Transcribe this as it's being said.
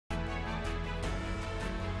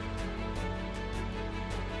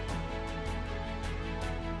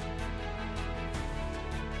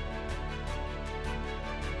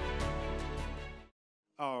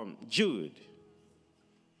Jude,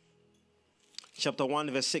 chapter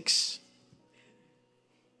 1, verse 6.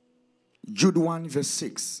 Jude 1, verse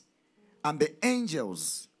 6. And the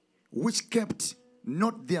angels which kept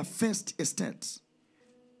not their first estate,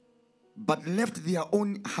 but left their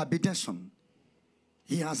own habitation,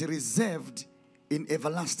 he has reserved in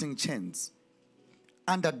everlasting chains,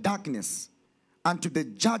 under darkness, unto the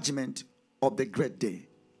judgment of the great day.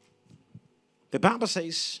 The Bible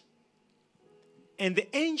says, and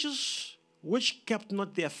the angels which kept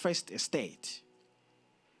not their first estate,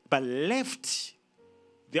 but left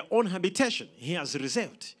their own habitation, he has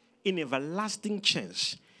reserved in everlasting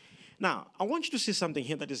chains. Now, I want you to see something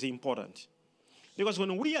here that is important. Because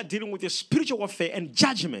when we are dealing with the spiritual warfare and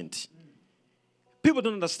judgment, people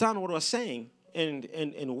don't understand what we're saying and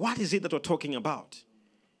what is it that we're talking about.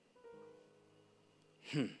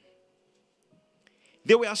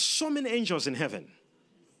 There were so many angels in heaven.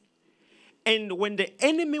 And when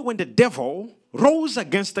the devil rose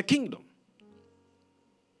against the kingdom,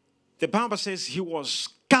 the Bible says he was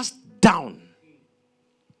cast down.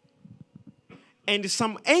 And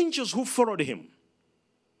some angels who followed him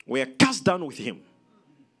were cast down with him.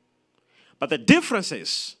 But the difference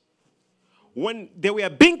is, when they were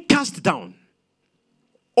being cast down,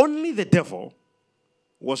 only the devil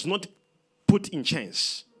was not put in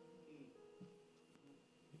chains.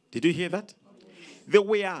 Did you hear that? There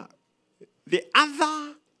were the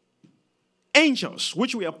other angels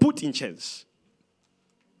which were put in chains.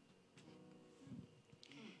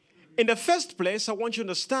 In the first place, I want you to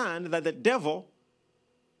understand that the devil,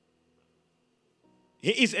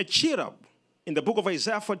 he is a cherub. In the book of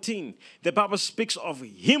Isaiah 14, the Bible speaks of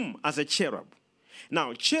him as a cherub.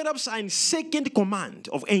 Now, cherubs are in second command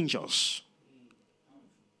of angels.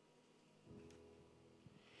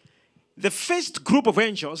 The first group of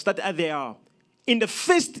angels that are there in the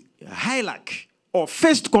first hierarchy or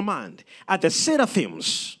first command are the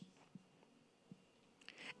seraphims.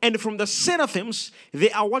 And from the seraphims,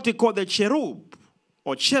 they are what we call the cherub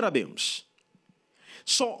or cherubims.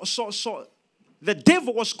 So the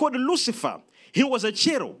devil was called Lucifer. He was a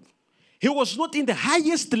cherub. He was not in the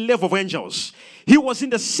highest level of angels. He was in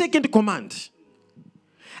the second command.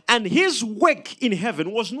 And his work in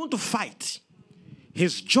heaven was not to fight.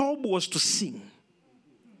 His job was to sing.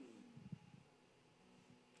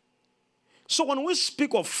 So when we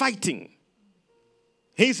speak of fighting,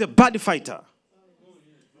 he's a bad fighter.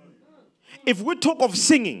 If we talk of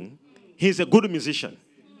singing, he's a good musician.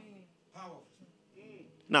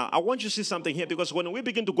 Now, I want you to see something here, because when we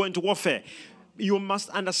begin to go into warfare, you must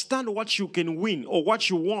understand what you can win or what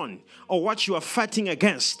you won or what you are fighting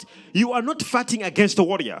against. You are not fighting against a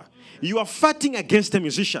warrior. You are fighting against a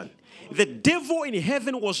musician. The devil in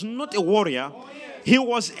heaven was not a warrior. He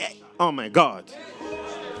was, oh my God.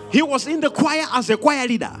 He was in the choir as a choir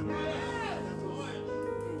leader.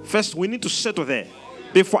 First, we need to settle there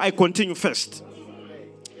before I continue first.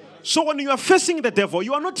 So when you are facing the devil,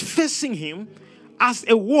 you are not facing him as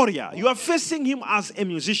a warrior. You are facing him as a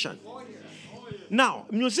musician. Now,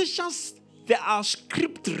 musicians, they are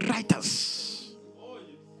script writers.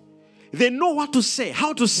 They know what to say,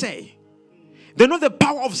 how to say. They know the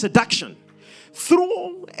power of seduction.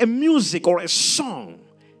 Through a music or a song,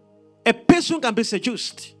 a person can be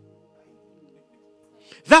seduced.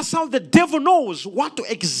 That's how the devil knows what to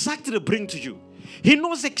exactly bring to you. He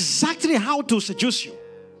knows exactly how to seduce you.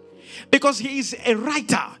 Because he is a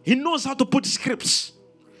writer. He knows how to put scripts.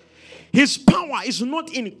 His power is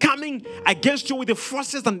not in coming against you with the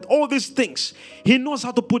forces and all these things. He knows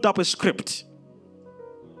how to put up a script.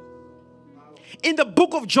 In the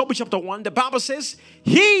book of Job chapter 1, the Bible says,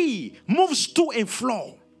 he moves to and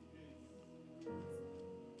fro.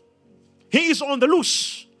 He is on the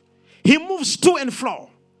loose. He moves to and fro.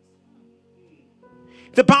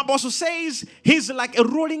 The Bible also says he's like a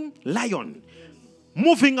rolling lion,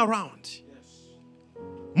 moving around,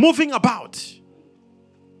 moving about.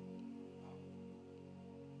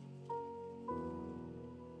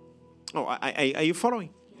 Oh, are you following?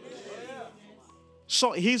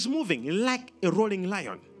 So he's moving like a rolling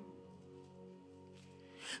lion.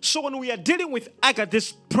 So when we are dealing with, I got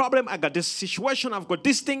this problem, I got this situation, I've got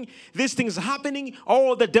this thing is happening,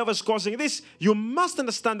 oh, the devil's causing this, you must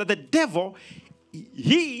understand that the devil,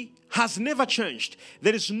 he has never changed.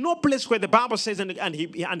 There is no place where the Bible says and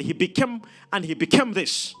he became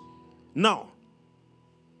this. No.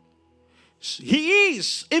 He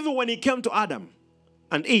is, even when he came to Adam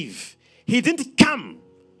and Eve, he didn't come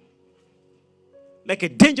like a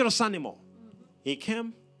dangerous animal. He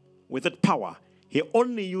came with that power. He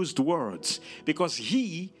only used words because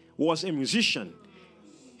he was a musician.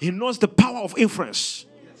 He knows the power of influence.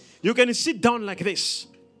 You can sit down like this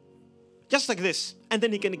Just like this. And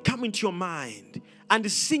then he can come into your mind and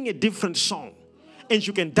sing a different song. And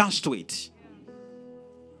you can dance to it.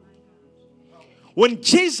 When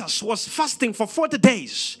Jesus was fasting for 40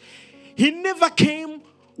 days, he never came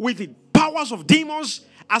with the powers of demons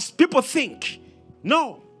as people think.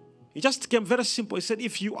 No. He just came very simple. He said,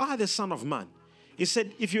 if you are the Son of Man, he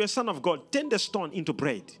said, if you're a son of God, turn the stone into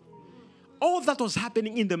bread. All that was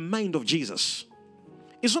happening in the mind of Jesus.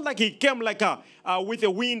 It's not like he came like with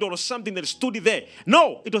a wind or something that stood there.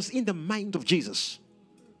 No, it was in the mind of Jesus.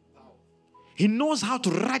 He knows how to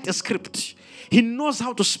write a script. He knows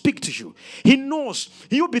how to speak to you. He knows.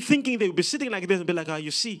 You'll be thinking, they'll be sitting like this and be like,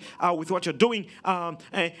 you see, with what you're doing. And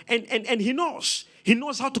he knows. He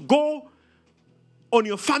knows how to go on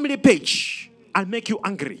your family page and make you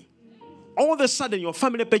angry. All of a sudden, your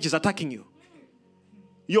family page is attacking you.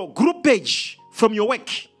 Your group page from your work.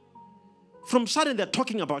 From sudden, they're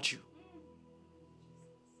talking about you.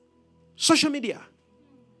 Social media,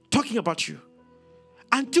 talking about you.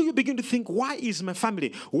 Until you begin to think, why is my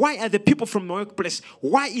family? Why are the people from my workplace?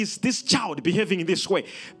 Why is this child behaving in this way?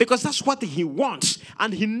 Because that's what he wants.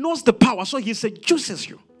 And he knows the power. So he seduces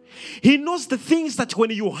you. He knows the things that when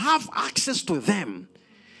you have access to them,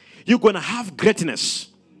 you're going to have greatness.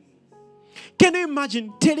 Can you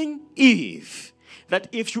imagine telling Eve that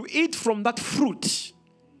if you eat from that fruit,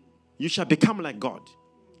 you shall become like God?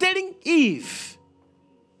 Telling Eve,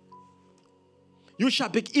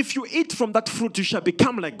 if you eat from that fruit, you shall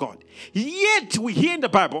become like God. Yet, we hear in the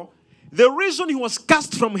Bible, the reason he was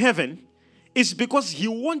cast from heaven is because he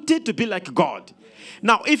wanted to be like God.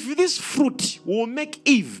 Now, if this fruit will make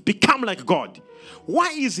Eve become like God,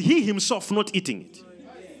 why is he himself not eating it?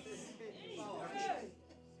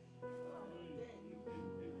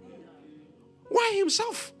 Why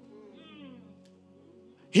himself?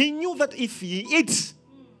 He knew that if he eats,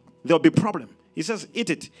 there will be a problem. He says, eat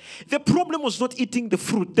it. The problem was not eating the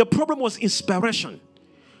fruit. The problem was inspiration.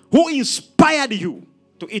 Who inspired you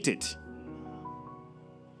to eat it?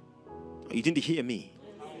 You didn't hear me.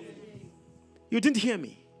 You didn't hear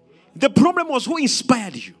me. The problem was who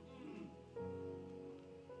inspired you.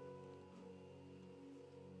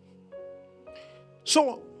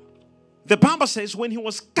 So, the Bible says when he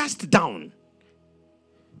was cast down,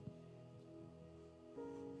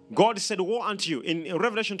 God said, woe unto you. In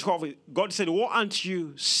Revelation 12, God said, woe unto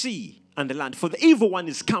you, sea and the land, for the evil one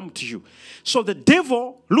is come to you. So the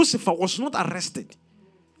devil, Lucifer, was not arrested.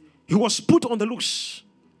 He was put on the loose.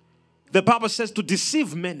 The Bible says to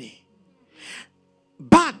deceive many.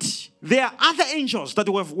 But there are other angels that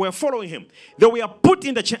were following him. They were put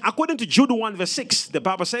in the chain. According to Jude 1 verse 6, the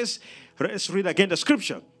Bible says, let's read again the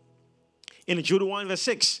scripture. In Jude 1 verse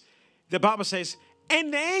 6, the Bible says,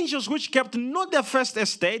 and the angels which kept not their first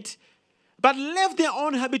estate, but left their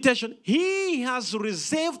own habitation, he has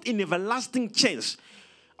reserved in everlasting chains.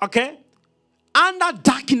 Okay? Under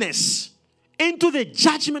darkness, into the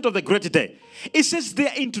judgment of the great day. It says they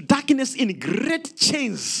are into darkness in great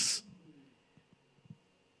chains.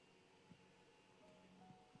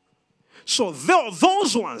 So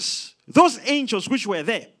those ones, those angels which were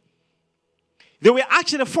there, they were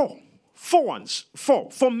actually four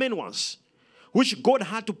main ones, which God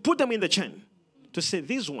had to put them in the chain to say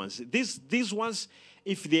these ones,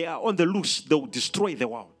 if they are on the loose, they will destroy the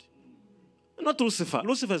world. Not Lucifer.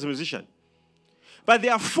 Lucifer is a musician. But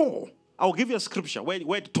there are four. I'll give you a scripture where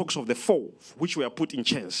it talks of the four which were put in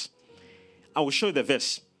chains. I will show you the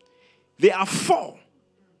verse. There are four.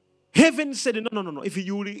 Heaven said, no. If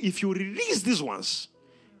you release these ones,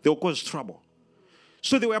 they will cause trouble.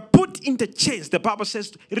 So they were put into chains. The Bible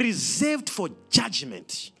says, reserved for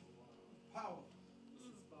judgment.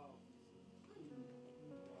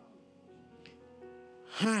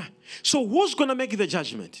 So who's going to make the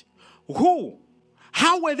judgment? Who?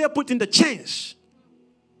 How were they put in the chains?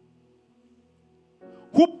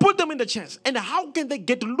 Who put them in the chains? And how can they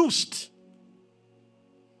get loosed?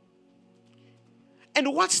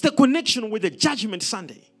 And what's the connection with the Judgment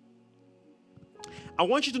Sunday? I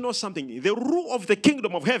want you to know something. The rule of the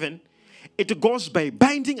kingdom of heaven, it goes by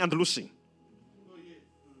binding and loosing.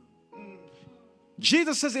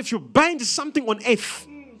 Jesus says if you bind something on earth,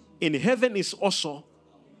 in heaven is also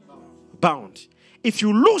bound. If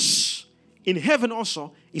you loose, in heaven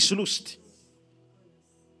also is loosed.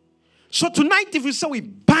 So tonight, if we say we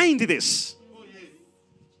bind this,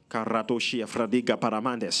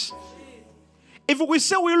 if we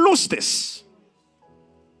say we loose this,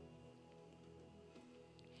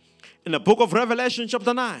 in the book of Revelation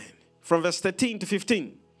chapter 9, from verse 13 to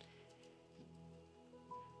 15,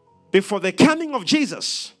 before the coming of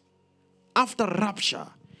Jesus, after rapture,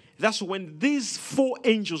 that's when these four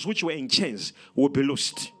angels which were in chains will be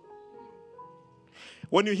loosed.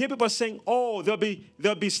 When you hear people saying, oh, there'll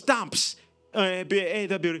be stamps, there'll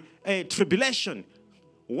be tribulation.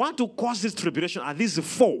 What will cause this tribulation are these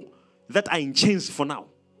 4 that are in chains for now.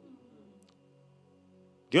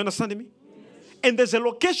 Do you understand me? Yes. And there's a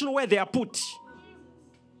location where they are put.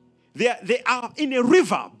 They are in a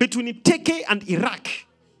river between Turkey and Iraq.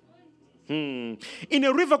 In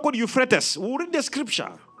a river called Euphrates. We'll read the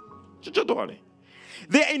scripture.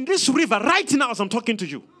 They are in this river right now as I'm talking to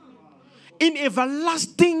you. In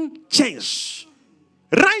everlasting chains.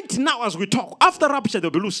 Right now as we talk. After rapture, they'll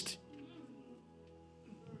be loosed.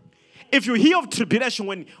 If you hear of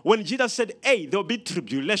tribulation, when Jesus said, hey, there'll be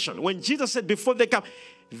tribulation. When Jesus said, before they come,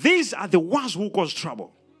 these are the ones who cause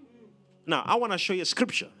trouble. Now, I want to show you a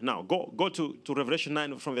scripture. Now, go to Revelation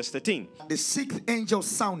 9 from verse 13. The 6th angel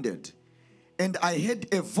sounded, and I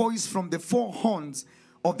heard a voice from the 4 horns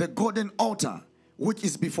of the golden altar, which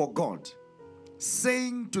is before God,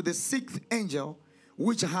 saying to the 6th angel,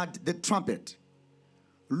 which had the trumpet,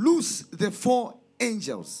 loose the 4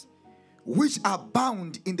 angels, which are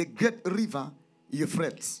bound in the great river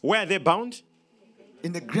Euphrates. Where are they bound?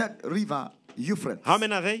 In the great river Euphrates. How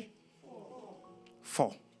many are they?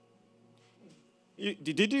 4.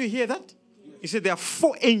 Did you hear that? He said there are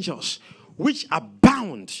 4 angels which are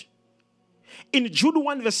bound. In Jude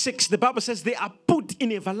 1 verse 6, the Bible says they are put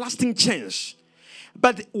in everlasting chains.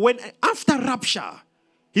 But when after rapture,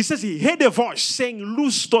 he says he heard a voice saying,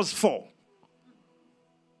 loose those 4.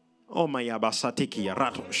 Oh my Abasatiki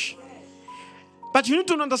Ratosh. But you need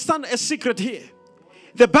to understand a secret here.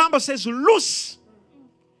 The Bible says, loose.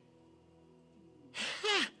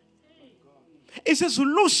 It says,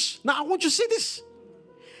 loose. Now, I want you to see this.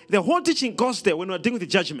 The whole teaching goes there when we're dealing with the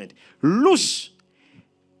judgment. Loose.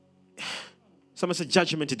 Someone said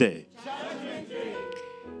judgment today. Judgment day.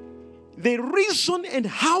 The reason and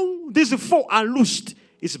how these 4 are loosed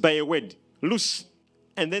is by a word. Loose.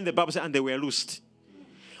 And then the Bible says, and they were loosed.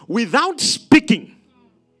 Without speaking,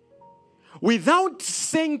 without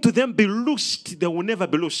saying to them, be loosed, they will never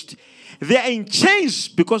be loosed. They are in chains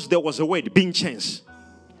because there was a word, being chains.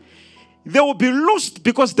 They will be loosed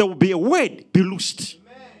because there will be a word, be loosed.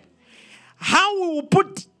 Amen. How we will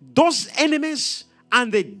put those enemies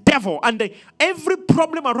and the devil and every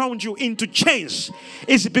problem around you into chains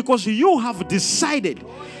is because you have decided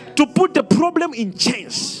to put the problem in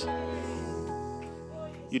chains.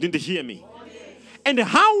 You didn't hear me. And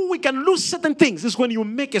how we can lose certain things is when you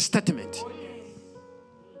make a statement.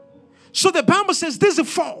 So the Bible says these are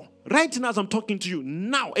 4. Right now as I'm talking to you,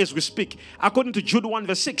 now as we speak, according to Jude 1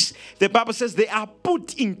 verse 6, the Bible says they are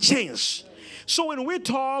put in chains. So when we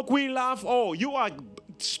talk, we laugh, oh, you are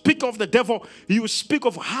speak of the devil, you speak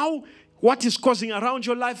of what is causing around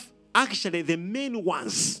your life. Actually, the main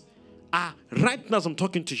ones are right now as I'm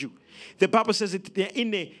talking to you. The Bible says they're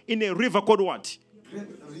in a river called what? River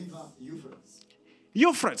Euphrates.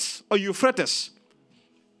 Euphrates or Euphrates.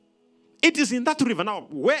 It is in that river. Now,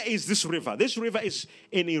 where is this river? This river is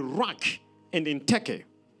in Iraq and in Turkey.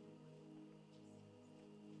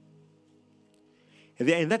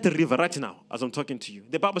 They are in that river right now as I'm talking to you.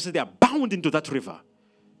 The Bible says they are bound into that river.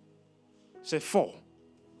 Say 4.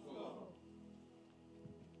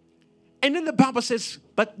 And then the Bible says,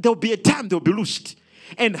 but there will be a time they will be loosed.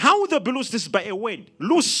 And how they'll be loosed is by a word.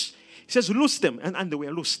 Loose. It says loose them and they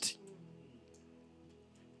were loosed.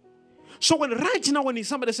 So right now when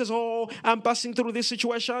somebody says, oh, I'm passing through this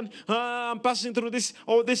situation, I'm passing through this,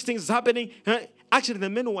 all these things happening, actually the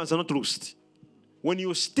main ones are not loosed. When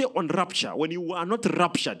you stay on rapture, when you are not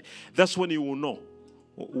raptured, that's when you will know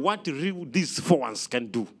what these 4 ones can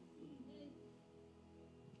do.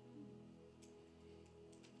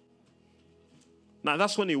 Now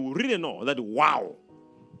that's when you will really know that, wow,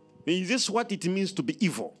 is this what it means to be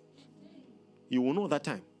evil? You will know that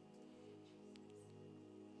time.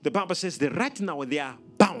 The Bible says that right now they are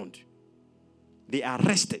bound. They are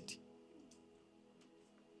arrested.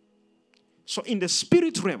 So in the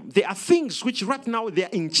spirit realm, there are things which right now they are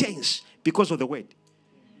in chains because of the word.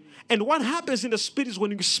 And what happens in the spirit is when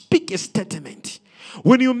you speak a statement.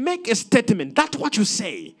 When you make a statement, that's what you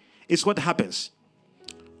say is what happens.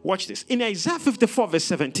 Watch this. In Isaiah 54 verse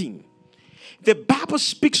 17, the Bible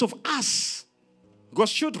speaks of us,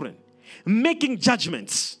 God's children, making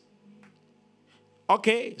judgments.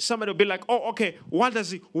 Okay, somebody will be like, oh, okay, what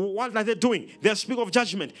are they doing? They speak of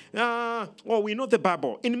judgment. We know the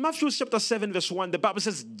Bible. In Matthew chapter 7, verse 1, the Bible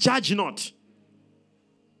says, judge not.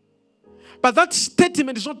 But that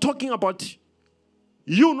statement is not talking about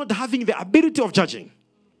you not having the ability of judging.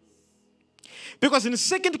 Because in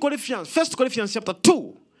 1 Corinthians chapter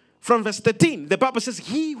 2, from verse 13, the Bible says,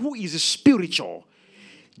 he who is spiritual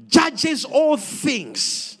judges all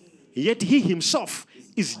things, yet he himself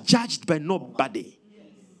is judged by nobody.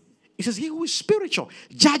 He says, he who is spiritual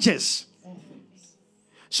judges.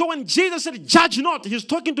 So when Jesus said, judge not, he's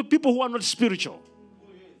talking to people who are not spiritual.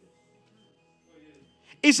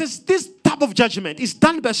 He says, this type of judgment is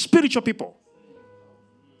done by spiritual people.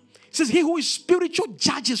 He says, he who is spiritual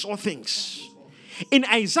judges all things. In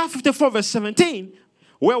Isaiah 54 verse 17,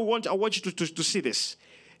 where I want you to see this.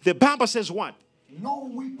 The Bible says what?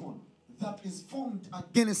 No weapon that is formed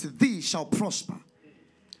against thee shall prosper.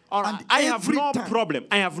 All right. I have no problem.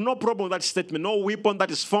 I have no problem with that statement. No weapon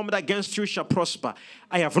that is formed against you shall prosper.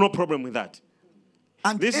 I have no problem with that.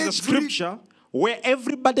 And this is a scripture where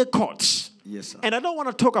everybody quotes. Yes, sir. And I don't want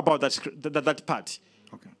to talk about that part.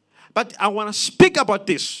 Okay. But I want to speak about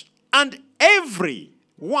this. And every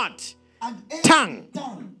what? And every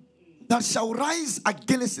tongue that shall rise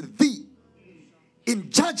against thee in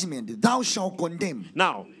judgment thou shalt condemn.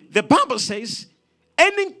 Now, the Bible says,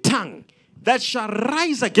 any tongue that shall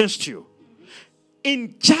rise against you,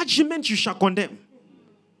 in judgment you shall condemn.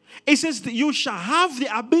 It says that you shall have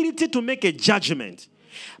the ability to make a judgment.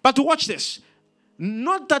 But watch this.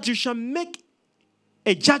 Not that you shall make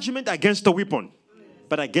a judgment against the weapon,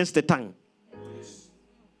 but against the tongue.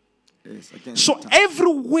 Yes, so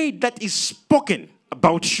every word that is spoken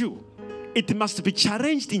about you, it must be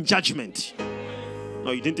challenged in judgment.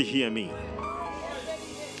 No, you didn't hear me.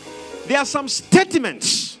 There are some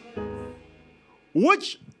statements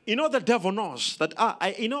which, the devil knows that,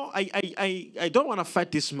 I don't want to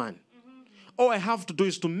fight this man. All I have to do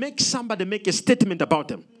is to make somebody make a statement about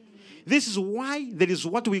them. This is why there is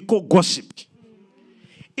what we call gossip.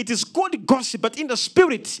 It is called gossip, but in the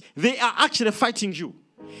spirit, they are actually fighting you.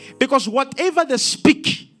 Because whatever they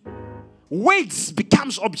speak, words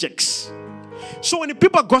becomes objects. So when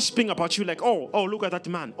people are gossiping about you, like, oh, look at that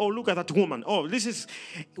man. Oh, look at that woman. Oh, this is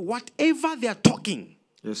whatever they are talking.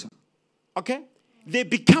 Yes, sir. Okay? They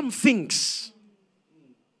become things.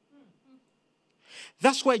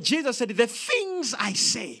 That's why Jesus said, the things I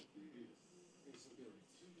say.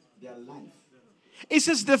 Their life. He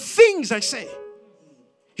says, the things I say.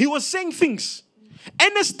 He was saying things.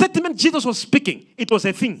 Any statement Jesus was speaking, it was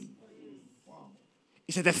a thing.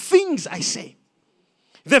 He said, the things I say.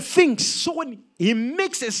 The things. So when he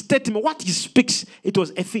makes a statement, what he speaks, it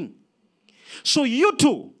was a thing. So you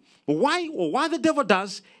too, why the devil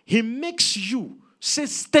does, he makes you say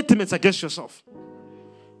statements against yourself.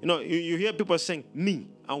 You hear people saying, me,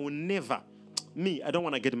 I will never. Me, I don't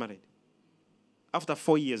want to get married. After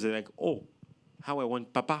 4 years, they're like, oh, how I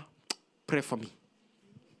want, Papa, pray for me.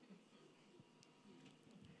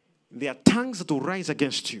 There are tongues that will rise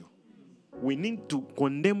against you. We need to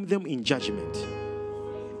condemn them in judgment.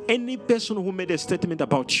 Any person who made a statement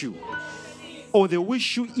about you, or they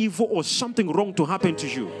wish you evil or something wrong to happen to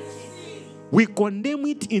you, we condemn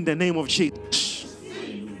it in the name of Jesus.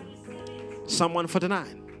 Psalm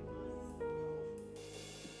 149.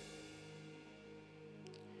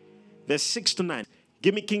 Verse 6 to 9.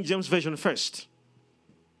 Give me King James Version first.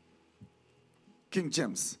 King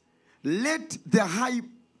James. Let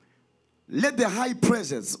the high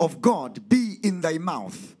presence of God be in thy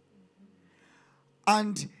mouth,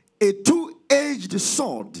 and a two-edged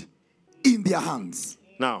sword in their hands.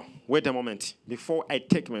 Now, wait a moment. Before I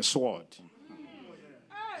take my sword.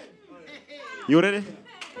 You ready?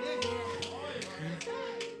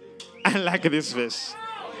 I like this verse.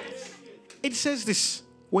 It says this.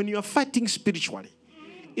 When you are fighting spiritually,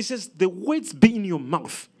 it says the words be in your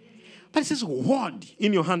mouth. But it says word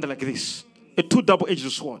in your hand like this. A two double-edged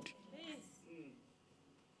sword.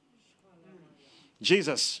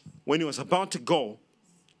 Jesus, when he was about to go,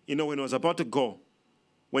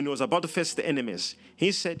 when he was about to face the enemies,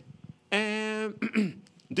 he said, do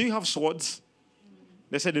you have swords?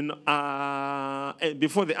 They said, and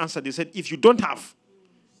before they answered, they said, if you don't have,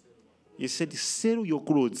 he said, sell your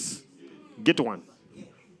clothes, get one.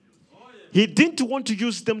 He didn't want to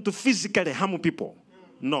use them to physically harm people.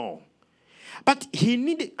 No. But he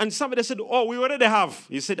needed, and somebody said, oh, we already have.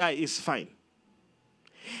 He said, it's fine.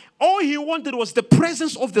 All he wanted was the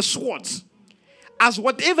presence of the swords. As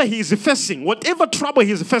whatever he is facing, whatever trouble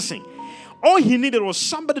he is facing, all he needed was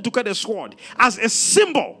somebody to cut a sword as a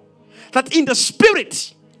symbol that in the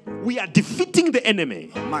spirit, we are defeating the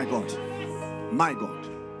enemy. My God. My God.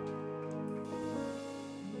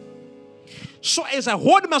 So as I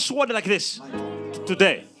hold my sword like this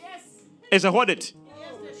today, as I hold it,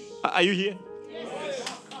 are you here?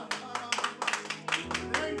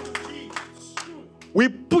 We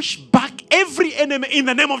push back every enemy in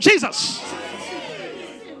the name of Jesus.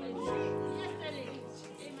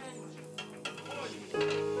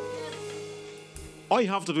 All you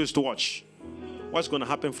have to do is to watch what's going to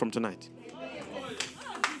happen from tonight.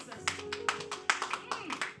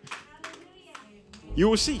 You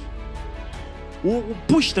will see. We'll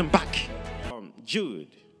push them back.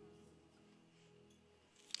 Jude,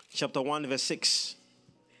 chapter 1, verse 6.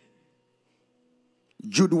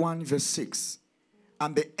 Jude 1, verse 6.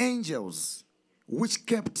 And the angels which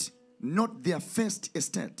kept not their first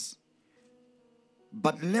estate,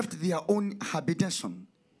 but left their own habitation,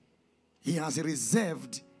 he has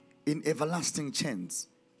reserved in everlasting chains,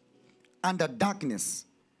 under darkness,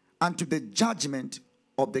 unto the judgment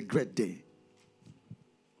of the great day.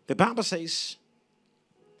 The Bible says,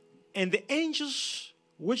 and the angels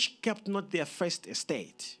which kept not their first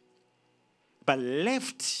estate, but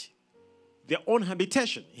left their own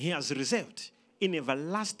habitation, he has reserved in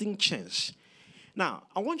everlasting chains. Now,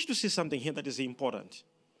 I want you to see something here that is important.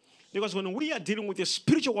 Because when we are dealing with the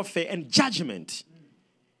spiritual warfare and judgment,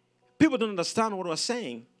 people don't understand what we're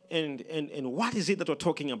saying and what is it that we're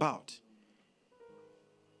talking about.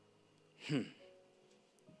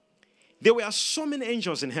 There were so many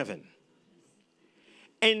angels in heaven.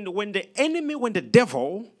 And when the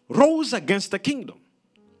devil rose against the kingdom,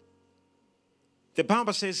 the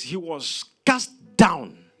Bible says he was cast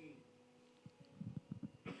down.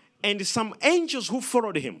 And some angels who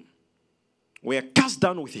followed him were cast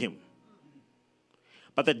down with him.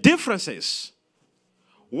 But the difference is,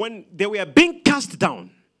 when they were being cast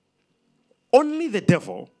down, only the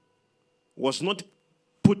devil was not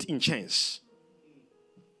put in chains.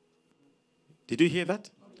 Did you hear that?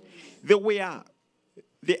 There were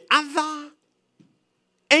the other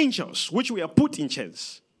angels which were put in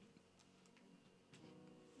chains.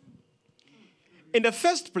 In the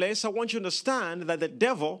first place, I want you to understand that the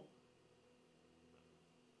devil,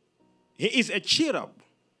 he is a cherub.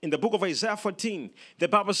 In the book of Isaiah 14, the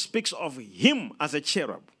Bible speaks of him as a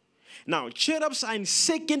cherub. Now, cherubs are in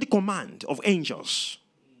second command of angels.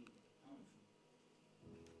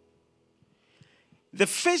 The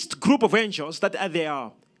first group of angels that are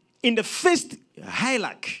there in the first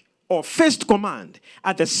hierarchy or first command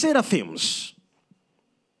are the seraphims.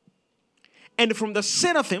 And from the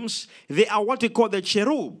seraphims, they are what we call the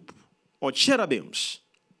cherub or cherubims.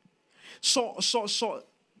 So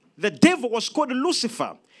the devil was called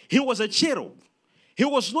Lucifer. He was a cherub. He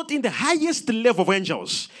was not in the highest level of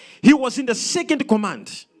angels. He was in the second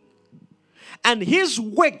command. And his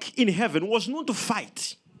work in heaven was not to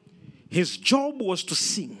fight. His job was to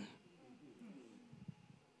sing.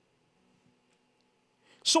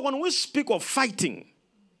 So when we speak of fighting,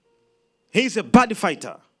 he's a bad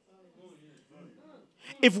fighter.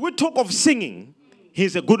 If we talk of singing,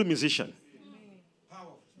 he's a good musician.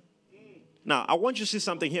 Now, I want you to see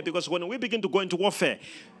something here, because when we begin to go into warfare,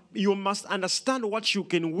 you must understand what you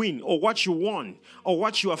can win or what you won or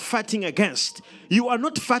what you are fighting against. You are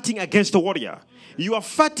not fighting against a warrior. You are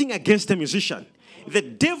fighting against a musician. The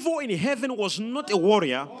devil in heaven was not a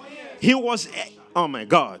warrior. He was, oh my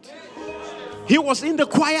God. He was in the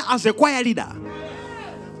choir as a choir leader.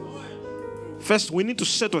 First, we need to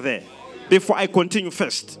settle there before I continue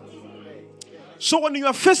first. So when you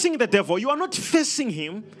are facing the devil, you are not facing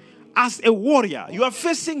him as a warrior. You are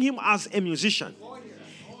facing him as a musician.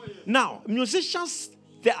 Now, musicians,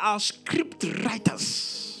 they are script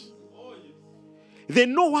writers. They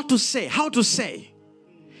know what to say, how to say.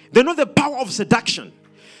 They know the power of seduction.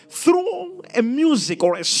 Through a music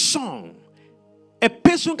or a song, a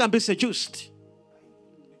person can be seduced.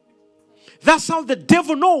 That's how the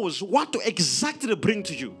devil knows what to exactly bring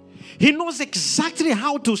to you. He knows exactly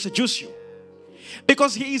how to seduce you.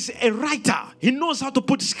 Because he is a writer. He knows how to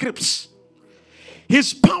put scripts.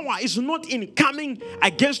 His power is not in coming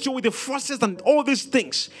against you with the forces and all these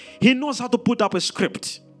things. He knows how to put up a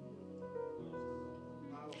script.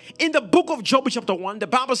 In the book of Job chapter 1, the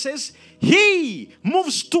Bible says, he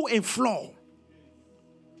moves to and fro.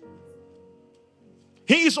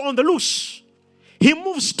 He is on the loose. He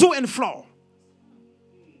moves to and fro.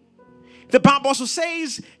 The Bible also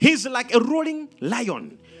says he's like a rolling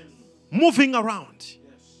lion, moving around,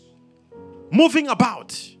 moving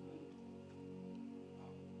about.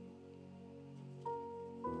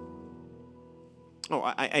 Oh,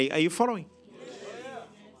 are you following?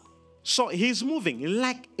 So he's moving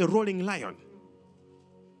like a rolling lion.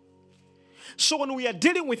 So when we are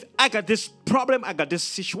dealing with, I got this problem, I got this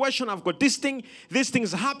situation, I've got this thing, these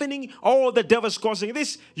things happening, all the devil is causing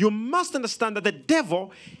this, you must understand that the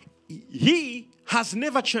devil, he has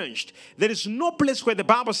never changed. There is no place where the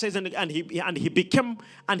Bible says and he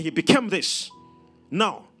became this.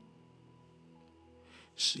 No.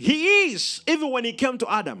 He is, even when he came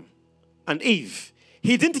to Adam and Eve,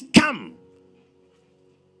 he didn't come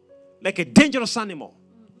like a dangerous animal.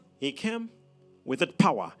 He came with that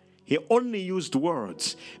power. He only used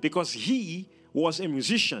words because he was a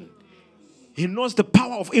musician. He knows the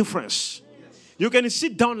power of influence. You can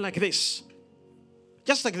sit down like this,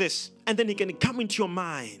 just like this, and then he can come into your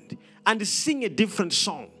mind and sing a different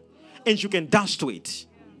song, and you can dance to it.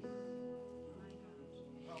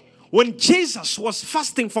 When Jesus was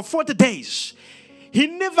fasting for 40 days, he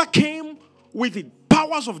never came with the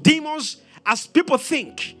powers of demons as people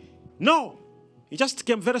think. No, he just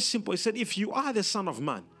came very simple. He said, if you are the Son of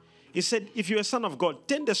Man, he said, if you're a son of God,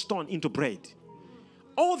 turn the stone into bread.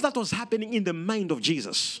 All that was happening in the mind of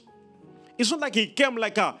Jesus. It's not like he came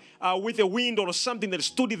like with a wind or something that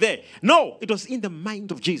stood there. No, it was in the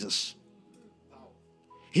mind of Jesus.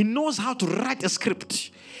 He knows how to write a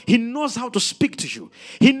script. He knows how to speak to you.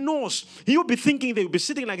 He knows. You'll be thinking they will be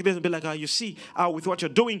sitting like this and be like, you see, with what you're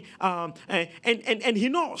doing. And he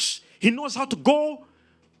knows. He knows how to go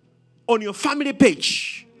on your family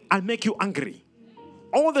page and make you angry.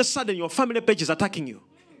 All of a sudden, your family page is attacking you.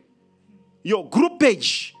 Your group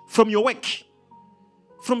page from your work.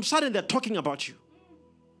 From sudden, they're talking about you.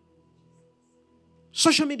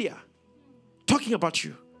 Social media, talking about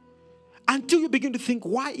you. Until you begin to think,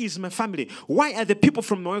 why is my family? Why are the people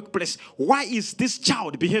from my workplace? Why is this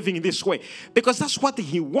child behaving in this way? Because that's what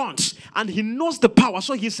he wants. And he knows the power.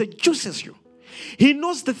 So he seduces you. He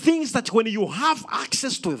knows the things that when you have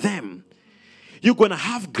access to them, you're going to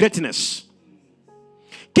have greatness.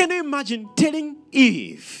 Can you imagine telling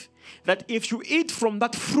Eve that if you eat from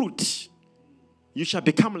that fruit, you shall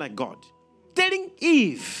become like God? Telling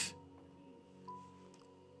Eve,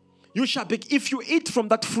 if you eat from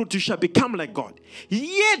that fruit, you shall become like God.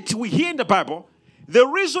 Yet we hear in the Bible, the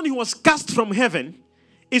reason he was cast from heaven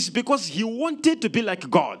is because he wanted to be like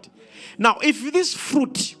God. Now, if this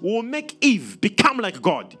fruit will make Eve become like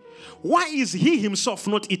God, why is he himself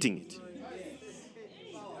not eating it?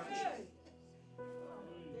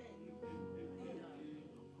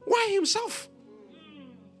 Why himself?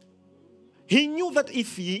 He knew that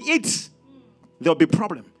if he eats, there will be a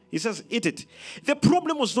problem. He says, eat it. The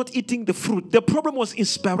problem was not eating the fruit. The problem was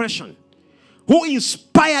inspiration. Who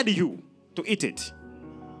inspired you to eat it?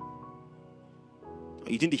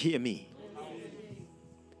 You didn't hear me.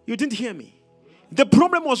 You didn't hear me. The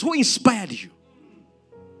problem was who inspired you.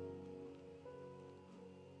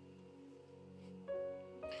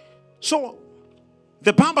 So,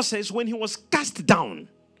 the Bible says when he was cast down,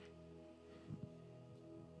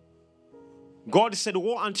 God said,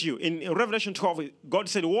 woe unto you. In Revelation 12, God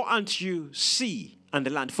said, woe unto you, sea and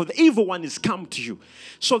the land, for the evil one is come to you.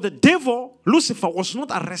 So the devil, Lucifer, was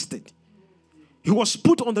not arrested. He was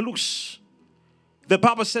put on the loose. The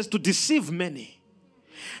Bible says to deceive many.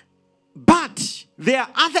 But there are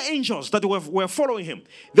other angels that were following him.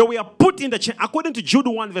 They were put in the chain. According to Jude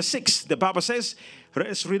 1 verse 6, the Bible says,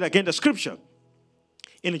 let's read again the scripture.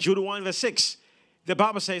 In Jude 1 verse 6, the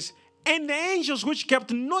Bible says, and the angels which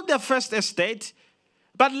kept not their first estate,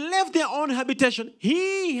 but left their own habitation,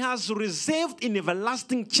 he has reserved in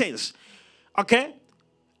everlasting chains. Okay?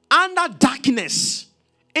 Under darkness,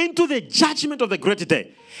 into the judgment of the great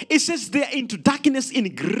day. It says they are into darkness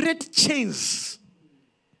in great chains.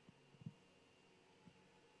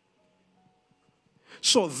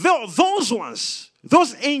 So those ones,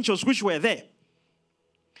 those angels which were there,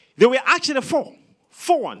 they were actually four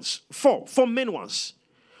main ones,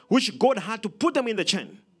 which God had to put them in the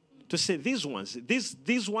chain to say these ones,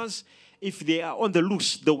 if they are on the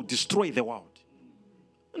loose, they will destroy the world.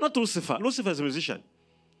 Not Lucifer. Lucifer is a musician.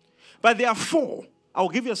 But there are four. I'll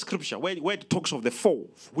give you a scripture where it talks of the four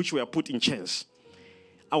which were put in chains.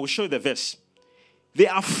 I will show you the verse.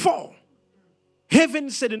 There are four. Heaven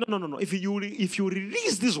said, no. If you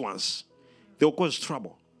release these ones, they will cause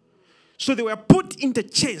trouble. So they were put into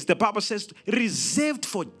chains. The Bible says, reserved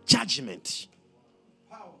for judgment.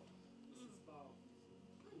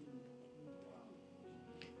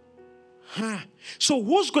 So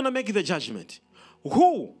who's going to make the judgment?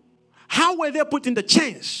 Who? How were they put in the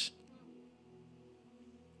chains?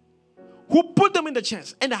 Who put them in the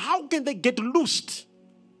chains? And how can they get loosed?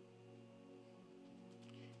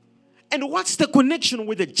 And what's the connection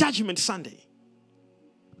with the Judgment Sunday?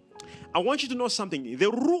 I want you to know something. The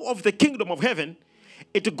rule of the kingdom of heaven,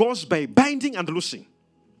 it goes by binding and loosing.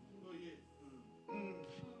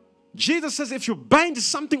 Jesus says if you bind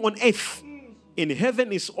something on earth, in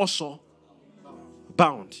heaven is also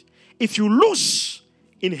bound. If you loose,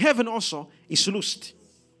 in heaven also is loosed.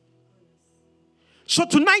 So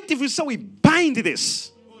tonight, if we say we bind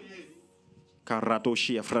this,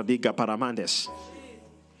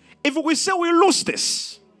 if we say we loose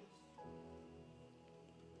this,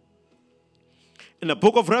 in the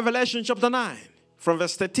book of Revelation chapter 9, from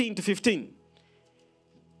verse 13 to 15,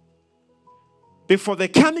 before the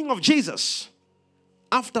coming of Jesus,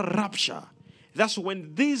 after rapture, that's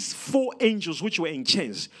when these 4 angels which were in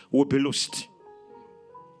chains will be loosed.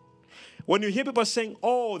 When you hear people saying,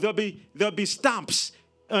 oh, there'll be stamps,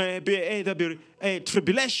 there'll be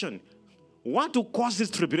tribulation. What will cause this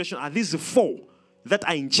tribulation are these 4 that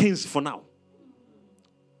are in chains for now.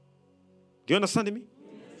 Do you understand me?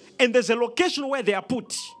 And there's a location where they are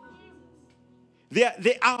put.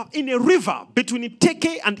 They are in a river between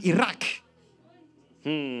Turkey and Iraq.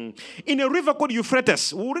 In a river called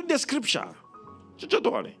Euphrates. We'll read the scripture.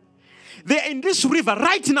 They are in this river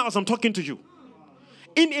right now as I'm talking to you.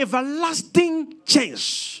 In everlasting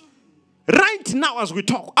chains. Right now as we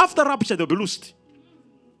talk. After rapture, they'll be loosed.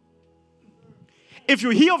 If you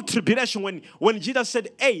hear of tribulation, when Jesus said,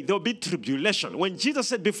 hey, there'll be tribulation. When Jesus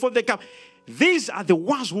said, before they come, these are the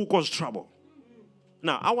ones who cause trouble.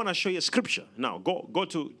 Now, I want to show you a scripture. Now, go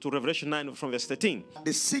to Revelation 9 from verse 13.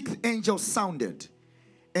 The 6th angel sounded,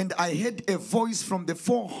 and I heard a voice from the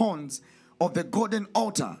 4 horns of the golden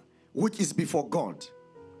altar, which is before God,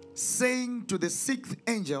 saying to the 6th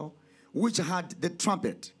angel, which had the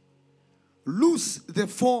trumpet, loose the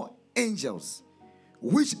 4 angels,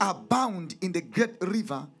 which are bound in the great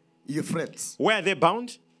river Euphrates. Where are they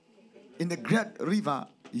bound? In the great river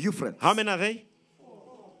Euphrates. How many are they?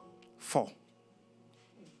 4.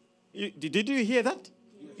 Did you hear that?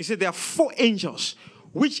 He said there are 4 angels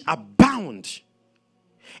which are bound.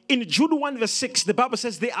 In Jude 1 verse 6, the Bible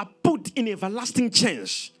says they are put in everlasting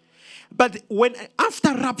chains. But when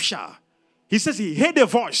after rapture, he says he heard a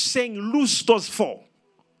voice saying, loose those 4.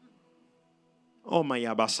 Oh my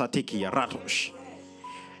Yabasatiki Ratosh.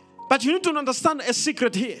 But you need to understand a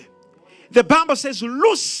secret here. The Bible says,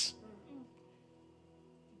 loose.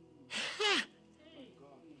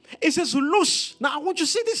 It says, loose. Now, I want you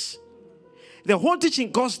to see this. The whole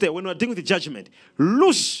teaching goes there when we're dealing with the judgment.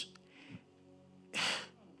 Loose.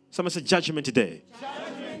 Someone said, judgment day.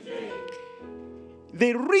 Judgment day.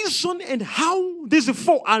 The reason and how these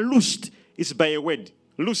 4 are loosed is by a word.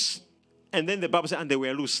 Loose. And then the Bible says, and they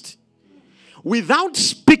were loosed. Without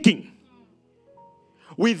speaking,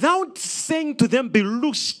 without saying to them, be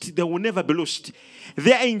loosed, they will never be loosed.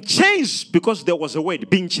 They are in chains because there was a word,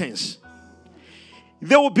 being chains.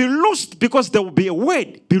 They will be loosed because there will be a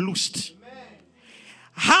word, be loosed. Amen.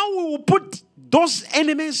 How we will put those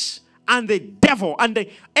enemies and the devil and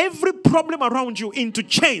every problem around you into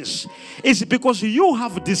chains is because you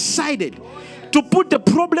have decided to put the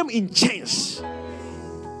problem in chains.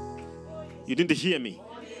 You didn't hear me.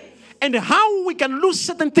 And how we can lose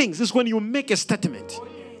certain things is when you make a statement.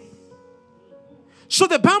 So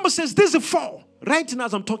the Bible says this is 4. Right now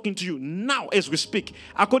as I'm talking to you, now as we speak,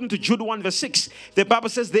 according to Jude 1 verse 6, the Bible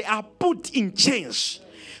says they are put in chains.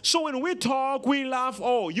 So when we talk, we laugh,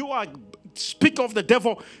 oh, you are speak of the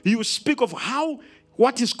devil, you speak of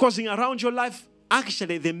what is causing around your life.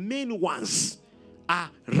 Actually, the main ones are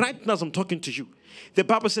right now as I'm talking to you. The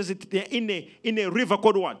Bible says they're in a river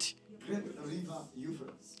called what? Great river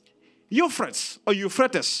Euphrates. Euphrates or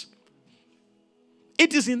Euphrates.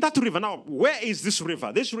 It is in that river. Now, where is this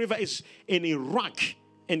river? This river is in Iraq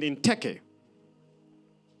and in Turkey.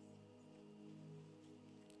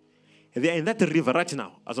 They are in that river right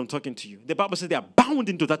now as I'm talking to you. The Bible says they are bound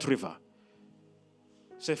into that river.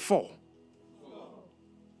 Say 4.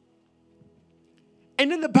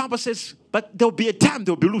 And then the Bible says, but there will be a time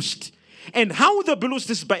they will be loosed. And how they'll be loosed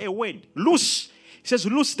is by a word. Loose. It says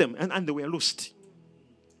loose them, and they were loosed.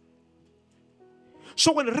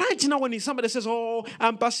 So right now when somebody says, oh,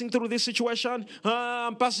 I'm passing through this situation,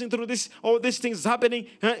 I'm passing through this, all these things happening,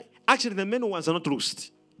 actually the main ones are not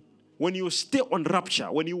loosed. When you stay on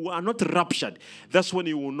rapture, when you are not raptured, that's when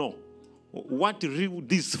you will know what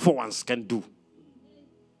these 4 ones can do.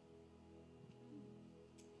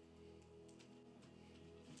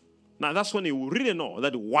 Now that's when you will really know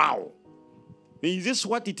that, wow, is this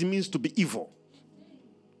what it means to be evil?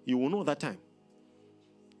 You will know that time.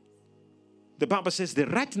 The Bible says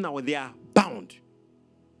that right now they are bound.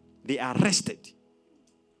 They are arrested.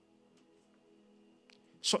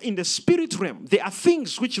 So in the spirit realm, there are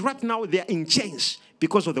things which right now they are in chains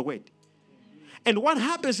because of the word. And what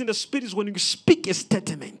happens in the spirit is when you speak a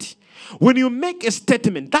statement. When you make a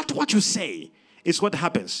statement, that's what you say is what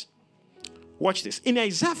happens. Watch this. In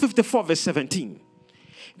Isaiah 54 verse 17,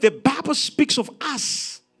 the Bible speaks of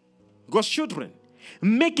us, God's children,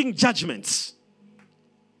 making judgments.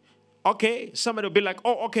 Okay, somebody will be like,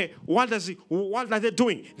 oh, okay, what are they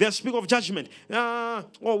doing? They speak of judgment.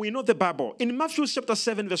 We know the Bible. In Matthew chapter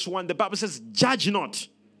 7, verse 1, the Bible says, judge not.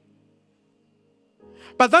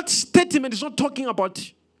 But that statement is not talking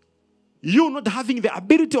about you not having the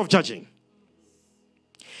ability of judging.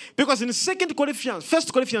 Because in 1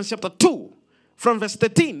 Corinthians chapter 2, from verse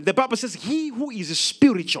 13, the Bible says, he who is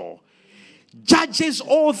spiritual judges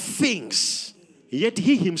all things, yet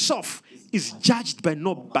he himself is judged by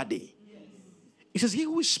nobody. He says, he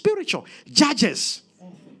who is spiritual judges.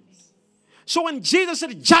 So when Jesus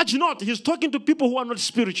said, judge not, he's talking to people who are not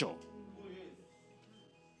spiritual.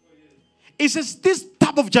 He says, this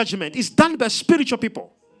type of judgment is done by spiritual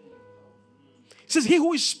people. He says, he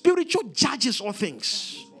who is spiritual judges all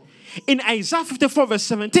things. In Isaiah 54 verse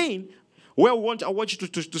 17, where I want you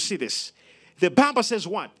to see this. The Bible says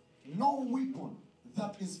what? No weapon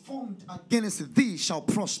that is formed against thee shall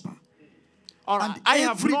prosper. All right. I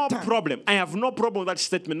have no problem with that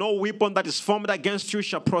statement. No weapon that is formed against you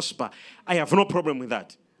shall prosper. I have no problem with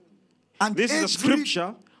that. And this is a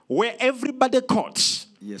scripture where everybody quotes.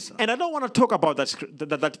 Yes, sir. And I don't want to talk about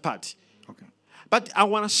that part. Okay. But I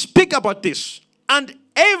want to speak about this. And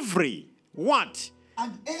every what?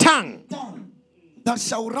 And every tongue that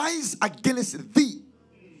shall rise against thee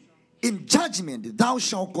in judgment thou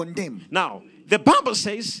shalt condemn. Now, the Bible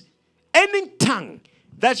says, any tongue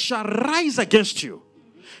that shall rise against you,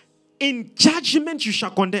 in judgment you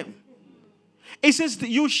shall condemn. It says that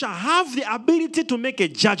you shall have the ability to make a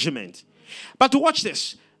judgment. But watch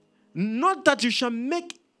this. Not that you shall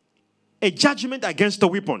make a judgment against the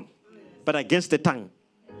weapon, but against the tongue.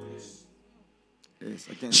 Yes,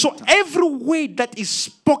 so every word that is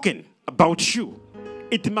spoken about you,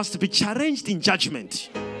 it must be challenged in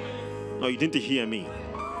judgment. No, you didn't hear me.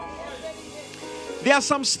 There are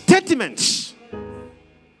some statements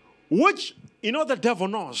which, the devil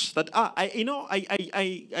knows that,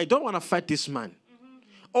 I don't want to fight this man.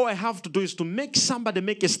 All I have to do is to make somebody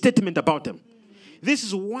make a statement about him. This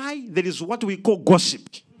is why there is what we call gossip.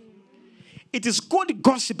 It is called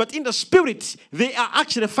gossip, but in the spirit, they are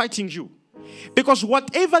actually fighting you. Because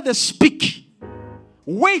whatever they speak,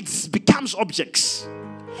 words becomes objects.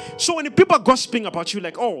 So when people are gossiping about you,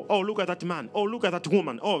 like, oh, look at that man. Oh, look at that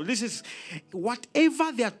woman. Oh, this is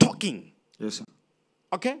whatever they are talking. Yes, sir.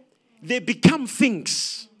 Okay? They become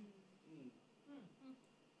things.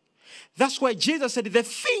 That's why Jesus said, the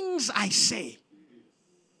things I say.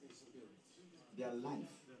 Their life.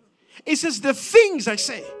 He says, the things I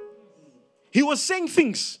say. He was saying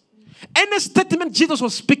things. Any statement Jesus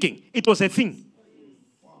was speaking, it was a thing.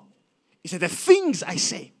 He said, the things I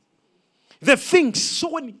say. The things. So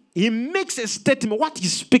when he makes a statement, what he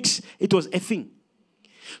speaks, it was a thing.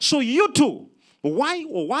 So you too,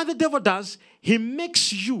 why the devil does, he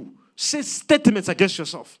makes you say statements against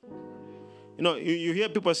yourself. You hear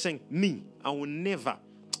people saying, me, I will never.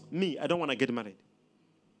 Me, I don't want to get married.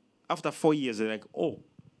 After 4 years, they're like, oh,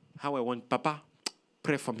 how I want, Papa,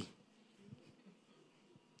 pray for me.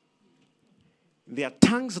 There are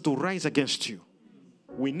tongues that will rise against you.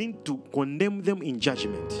 We need to condemn them in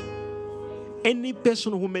judgment. Any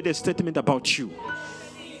person who made a statement about you,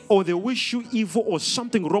 or they wish you evil or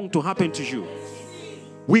something wrong to happen to you,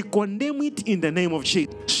 we condemn it in the name of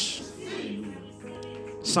Jesus.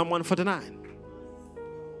 Psalm 149.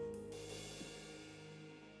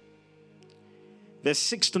 Verse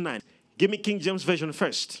 6 to 9. Give me King James Version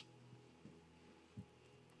first.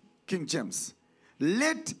 King James.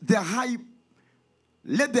 Let the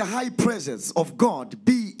high presence of God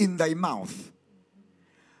be in thy mouth,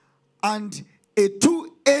 and a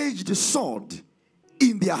two-edged sword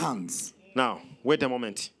in their hands. Now, wait a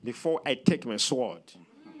moment. Before I take my sword.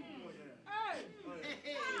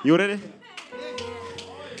 You ready?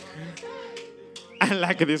 I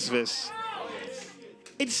like this verse.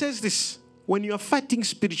 It says this. When you are fighting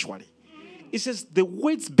spiritually, it says the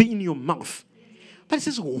words be in your mouth. But it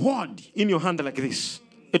says word in your hand like this.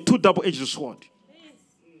 A two double-edged sword.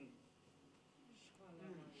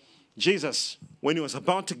 Jesus, when he was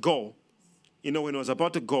about to go, when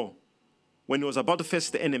he was about to face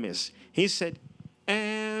the enemies, he said,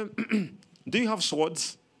 do you have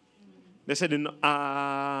swords? They said,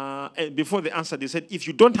 before they answered, they said, if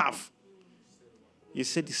you don't have, he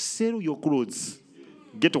said, sell your clothes,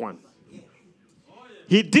 get one.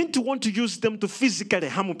 He didn't want to use them to physically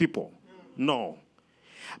harm people. No.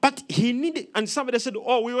 But he needed, and somebody said,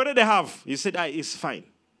 oh, we already have. He said, it's fine.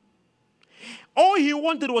 All he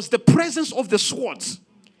wanted was the presence of the swords.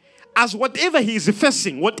 As whatever he is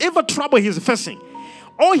facing, whatever trouble he is facing,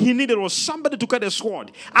 all he needed was somebody to carry a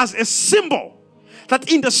sword as a symbol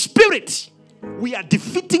that in the spirit, we are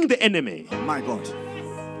defeating the enemy. My God.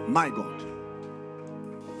 My God.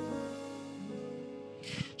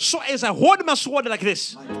 So as I hold my sword like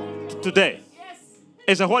this today,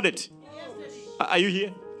 as I hold it, are you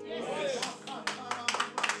here?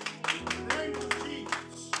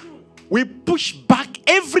 We push back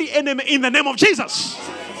every enemy in the name of Jesus.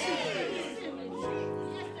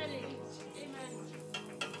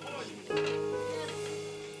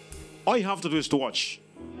 All you have to do is to watch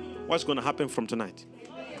what's going to happen from tonight.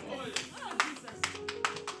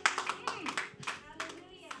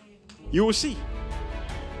 You will see.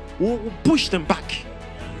 We'll push them back.